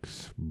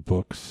 comics,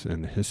 books,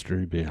 and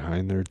history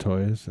behind their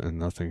toys, and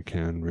nothing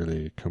can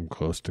really come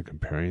close to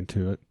comparing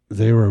to it.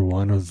 They were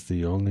one of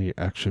the only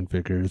action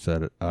figures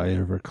that I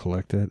ever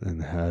collected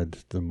and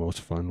had the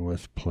most fun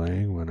with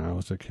playing when I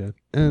was a kid.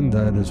 And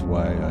that is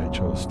why I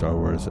chose Star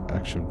Wars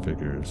action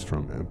figures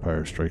from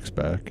Empire Strikes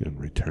Back and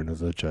Return of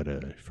the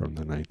Jedi from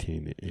the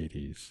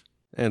 1980s.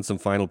 And some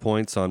final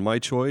points on my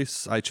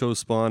choice. I chose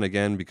Spawn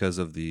again because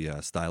of the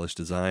stylish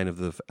design of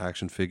the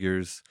action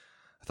figures.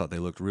 I thought they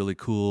looked really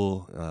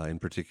cool. In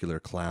particular,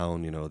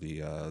 Clown,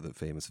 the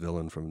famous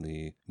villain from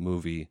the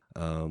movie.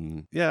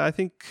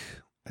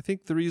 I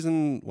think the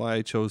reason why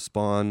I chose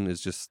Spawn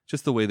is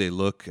just the way they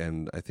look,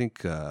 and I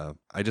think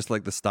I just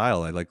like the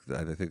style. I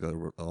think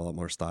they're a lot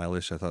more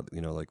stylish. I thought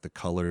like the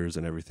colors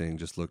and everything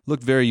just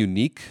looked very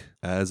unique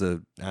as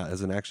an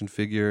action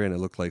figure, and it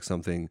looked like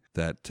something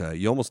that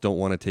you almost don't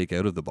want to take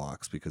out of the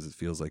box because it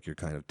feels like you're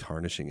kind of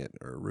tarnishing it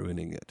or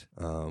ruining it.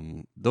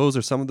 Those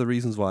are some of the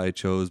reasons why I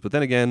chose. But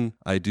then again,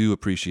 I do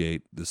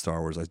appreciate the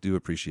Star Wars. I do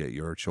appreciate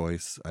your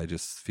choice. I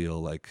just feel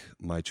like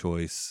my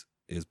choice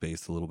is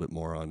based a little bit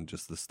more on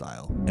just the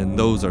style. And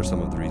those are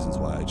some of the reasons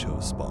why I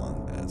chose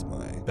Spawn as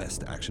my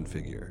best action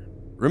figure.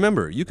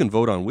 Remember, you can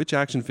vote on which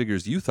action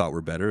figures you thought were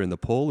better in the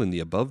poll in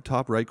the above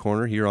top right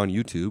corner here on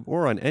YouTube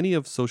or on any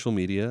of social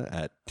media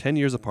at 10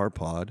 Years Apart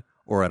Pod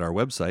or at our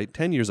website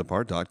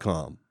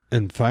 10yearsapart.com.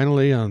 And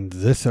finally, on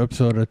this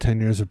episode of 10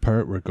 Years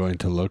Apart, we're going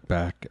to look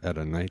back at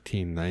a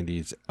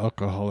 1990s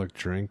alcoholic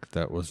drink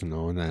that was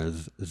known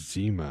as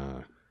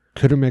Zima.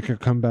 Could it make a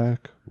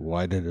comeback?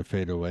 Why did it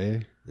fade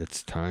away?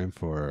 It's time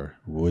for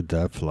Would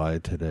That Fly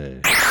Today?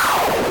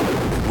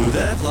 Would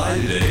that fly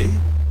today?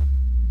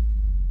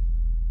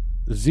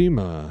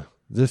 Zima.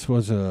 This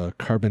was a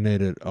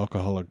carbonated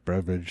alcoholic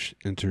beverage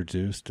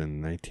introduced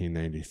in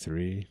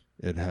 1993.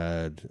 It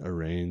had a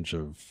range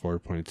of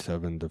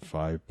 4.7 to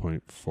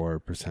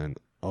 5.4%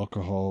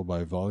 alcohol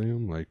by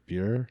volume, like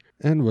beer,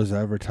 and was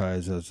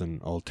advertised as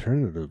an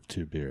alternative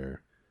to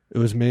beer. It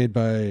was made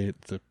by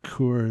the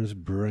Coors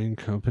Brewing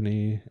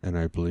Company, and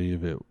I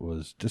believe it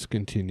was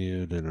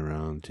discontinued in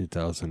around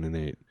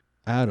 2008.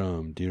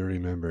 Adam, do you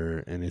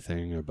remember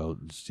anything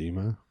about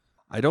Zima?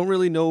 I don't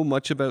really know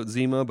much about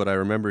Zima, but I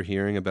remember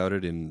hearing about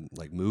it in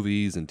like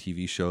movies and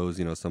TV shows.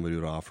 Somebody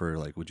would offer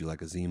like, would you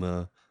like a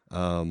Zima?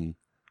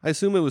 I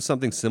assume it was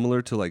something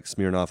similar to like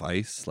Smirnoff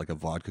Ice, like a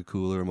vodka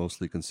cooler,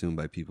 mostly consumed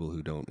by people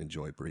who don't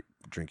enjoy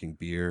drinking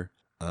beer.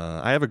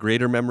 I have a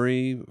greater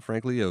memory,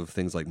 frankly, of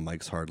things like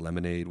Mike's Hard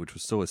Lemonade, which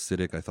was so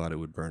acidic I thought it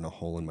would burn a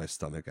hole in my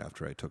stomach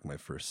after I took my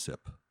first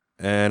sip.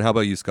 And how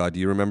about you, Scott? Do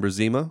you remember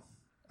Zima?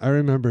 I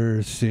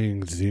remember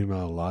seeing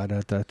Zima a lot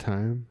at that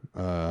time.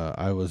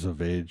 I was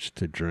of age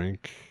to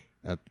drink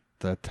at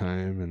that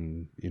time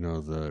in,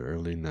 the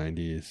early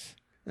 90s.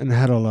 And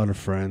had a lot of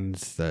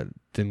friends that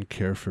didn't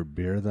care for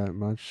beer that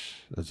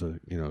much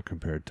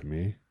compared to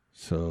me.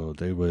 So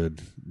they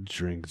would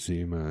drink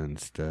Zima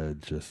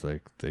instead, just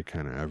like they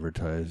kind of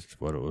advertised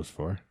what it was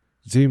for.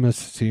 Zima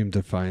seemed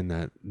to find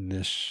that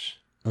niche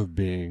of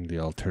being the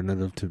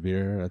alternative to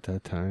beer at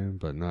that time,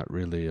 but not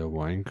really a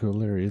wine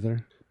cooler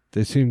either.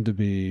 They seemed to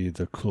be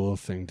the cool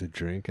thing to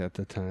drink at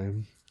the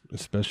time,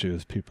 especially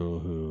with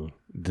people who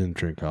didn't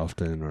drink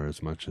often or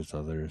as much as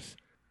others.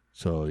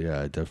 So yeah,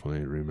 I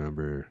definitely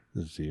remember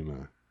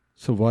Zima.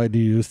 So why do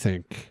you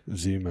think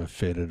Zima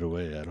faded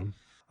away, Adam?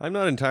 I'm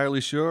not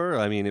entirely sure.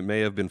 I mean, it may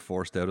have been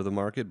forced out of the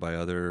market by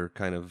other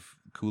kind of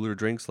cooler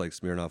drinks like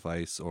Smirnoff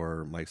Ice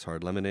or Mike's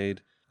Hard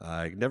Lemonade.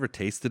 I never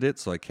tasted it,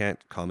 so I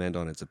can't comment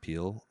on its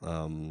appeal.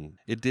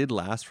 It did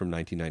last from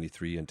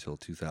 1993 until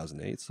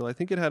 2008, so I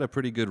think it had a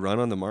pretty good run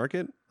on the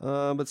market.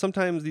 But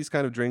sometimes these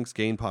kind of drinks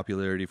gain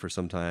popularity for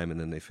some time and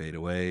then they fade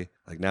away.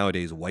 Like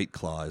nowadays, White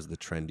Claw is the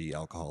trendy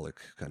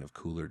alcoholic kind of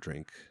cooler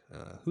drink.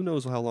 Who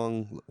knows how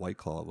long White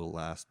Claw will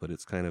last, but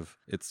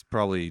it's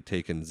probably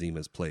taken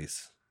Zima's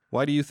place.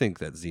 Why do you think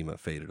that Zima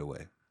faded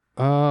away?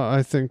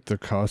 I think the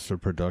cost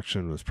of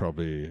production was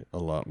probably a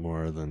lot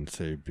more than,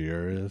 say,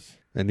 beer is.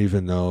 And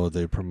even though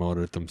they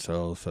promoted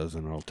themselves as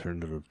an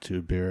alternative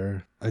to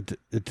beer, it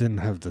didn't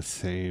have the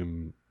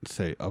same,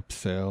 say,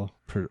 upsale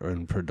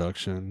in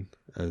production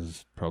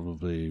as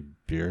probably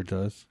beer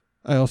does.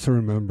 I also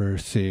remember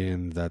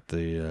seeing that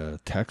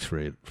the tax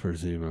rate for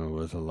Zima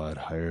was a lot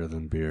higher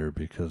than beer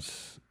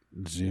because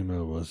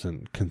Zima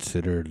wasn't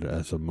considered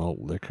as a malt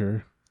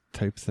liquor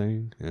type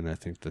thing, and I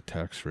think the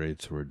tax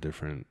rates were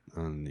different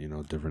on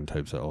different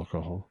types of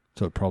alcohol,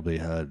 so it probably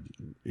had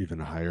even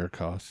a higher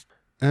cost.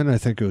 And I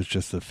think it was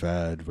just a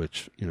fad,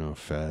 which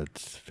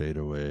fads fade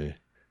away.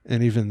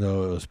 And even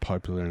though it was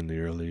popular in the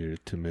early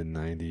to mid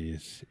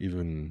 90s,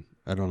 even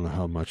I don't know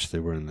how much they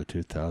were in the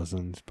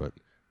 2000s, but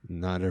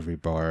not every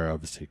bar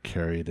obviously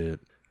carried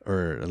it,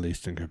 or at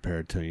least in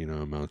compared to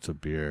amounts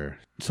of beer.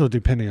 So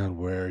depending on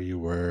where you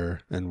were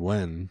and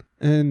when,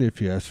 and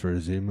if you asked for a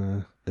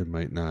Zima, it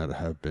might not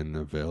have been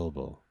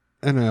available.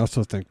 And I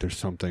also think there's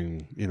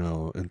something,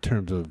 in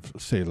terms of,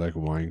 say, like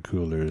wine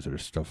coolers or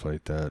stuff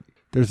like that.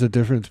 There's a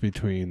difference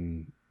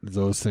between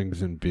those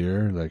things and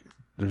beer. Like,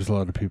 there's a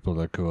lot of people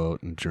that go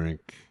out and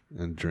drink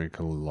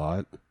a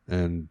lot.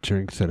 And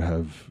drinks that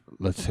have,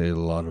 let's say, a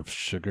lot of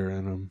sugar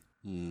in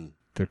them,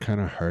 they're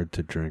kind of hard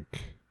to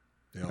drink.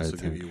 They also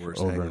give you worse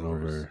over hangovers. And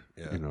over,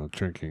 yeah.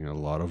 Drinking a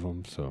lot of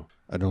them. So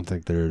I don't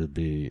think there would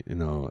be,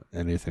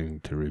 anything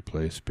to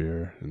replace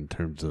beer in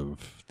terms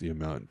of the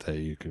amount that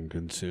you can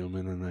consume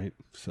in a night.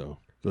 So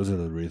those are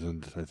the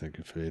reasons I think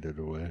it faded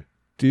away.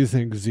 Do you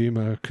think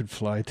Zima could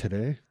fly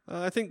today?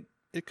 I think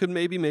it could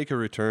maybe make a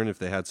return if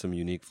they had some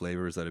unique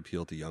flavors that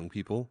appeal to young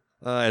people.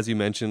 As you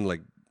mentioned,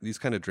 like these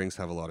kind of drinks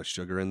have a lot of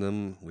sugar in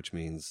them, which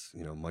means,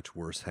 much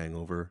worse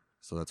hangover.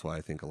 So that's why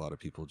I think a lot of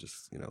people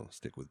just,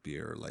 stick with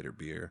beer or lighter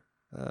beer.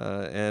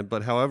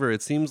 But however,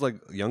 it seems like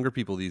younger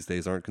people these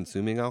days aren't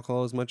consuming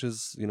alcohol as much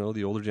as,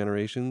 the older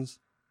generations.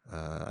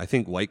 I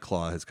think White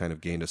Claw has kind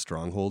of gained a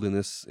stronghold in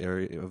this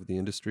area of the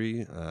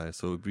industry.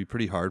 So it would be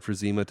pretty hard for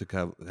Zima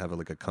to have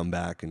like a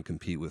comeback and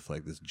compete with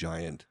like this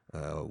giant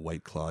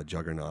White Claw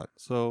juggernaut.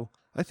 So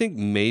I think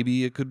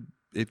maybe it could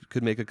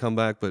make a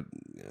comeback, but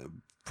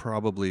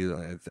probably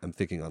I'm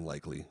thinking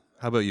unlikely.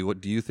 How about you?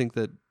 What do you think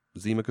that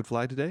Zima could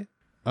fly today?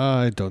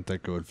 I don't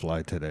think it would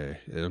fly today.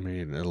 I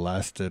mean, it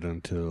lasted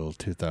until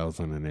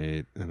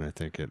 2008, and I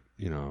think it,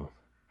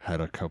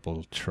 had a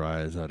couple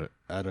tries at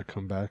a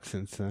comeback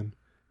since then.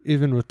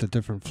 Even with the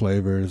different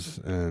flavors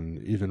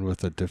and even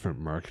with a different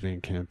marketing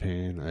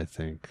campaign, I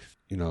think,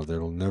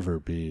 there'll never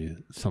be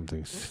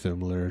something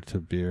similar to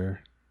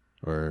beer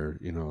or,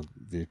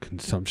 the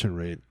consumption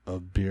rate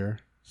of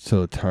beer.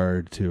 So it's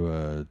hard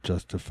to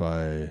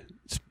justify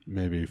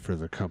maybe for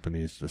the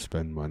companies to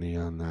spend money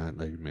on that,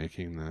 like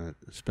making that,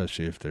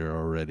 especially if they're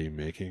already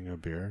making a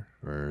beer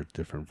or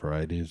different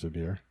varieties of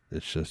beer.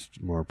 It's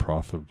just more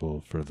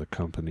profitable for the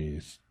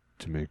companies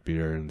to make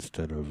beer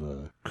instead of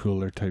a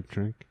cooler type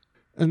drink.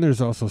 And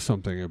there's also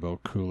something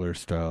about cooler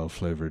style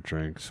flavored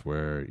drinks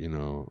where,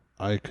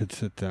 I could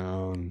sit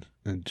down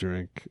and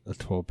drink a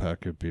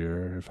 12-pack of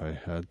beer if I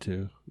had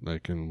to,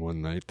 like in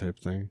one night type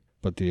thing.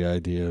 But the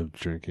idea of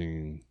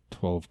drinking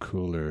 12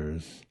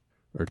 coolers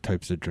or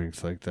types of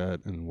drinks like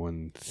that in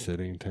one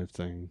sitting type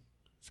thing,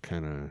 it's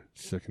kind of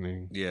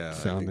sickening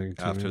sounding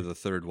to after me. the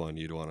third one,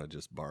 you'd want to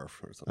just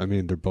barf or something. I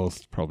mean, they're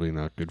both probably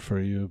not good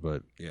for you,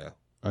 but yeah.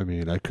 I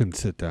mean, I couldn't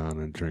sit down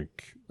and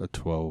drink a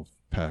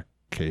 12-pack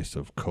case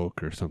of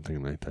Coke or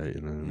something like that,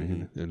 you know what I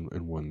mean?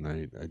 In one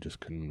night, I just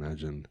couldn't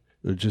imagine.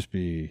 It would just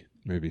be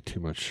maybe too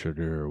much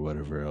sugar or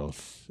whatever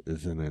else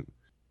is in it.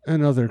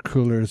 And other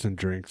coolers and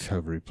drinks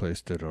have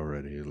replaced it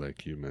already,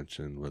 like you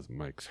mentioned with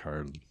Mike's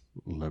Hard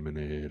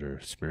Lemonade or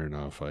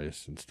Smirnoff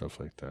Ice and stuff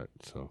like that.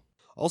 So,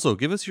 Also,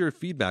 give us your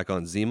feedback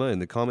on Zima in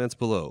the comments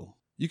below.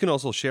 You can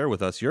also share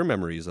with us your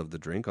memories of the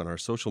drink on our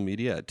social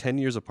media at 10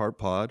 Years Apart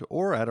Pod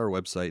or at our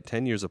website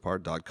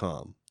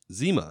 10yearsapart.com.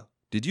 Zima,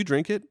 did you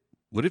drink it?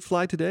 Would it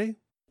fly today?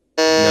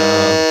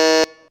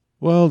 No.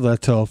 well,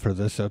 that's all for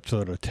this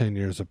episode of 10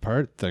 Years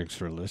Apart. Thanks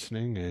for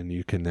listening, and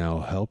you can now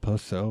help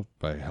us out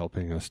by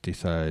helping us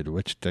decide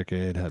which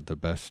decade had the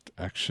best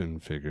action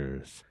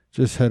figures.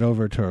 Just head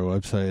over to our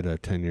website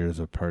at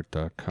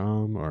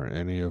 10yearsapart.com or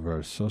any of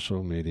our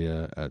social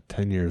media at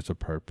 10 Years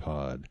Apart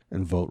Pod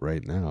and vote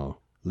right now.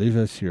 Leave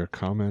us your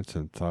comments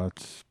and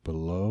thoughts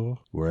below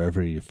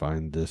wherever you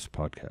find this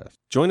podcast.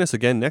 Join us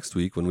again next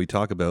week when we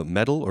talk about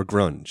metal or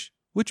grunge.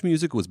 Which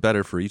music was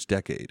better for each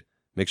decade?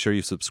 Make sure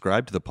you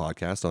subscribe to the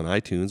podcast on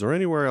iTunes or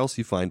anywhere else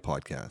you find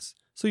podcasts,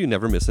 so you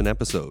never miss an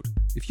episode.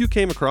 If you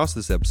came across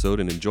this episode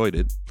and enjoyed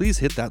it, please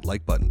hit that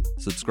like button.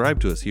 Subscribe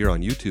to us here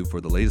on YouTube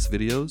for the latest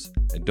videos,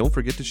 and don't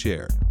forget to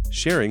share.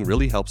 Sharing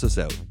really helps us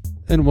out.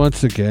 And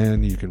once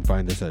again, you can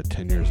find us at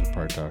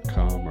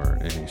 10yearsapart.com or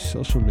any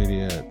social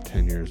media at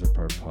 10 Years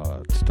Apart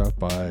Pod. Stop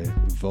by,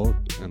 vote,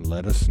 and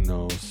let us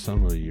know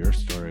some of your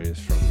stories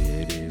from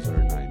the 80s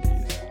or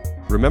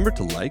 90s. Remember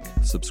to like,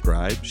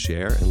 subscribe,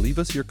 share, and leave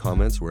us your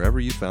comments wherever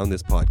you found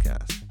this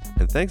podcast.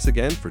 And thanks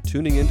again for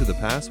tuning into the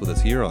past with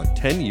us here on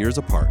 10 Years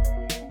Apart.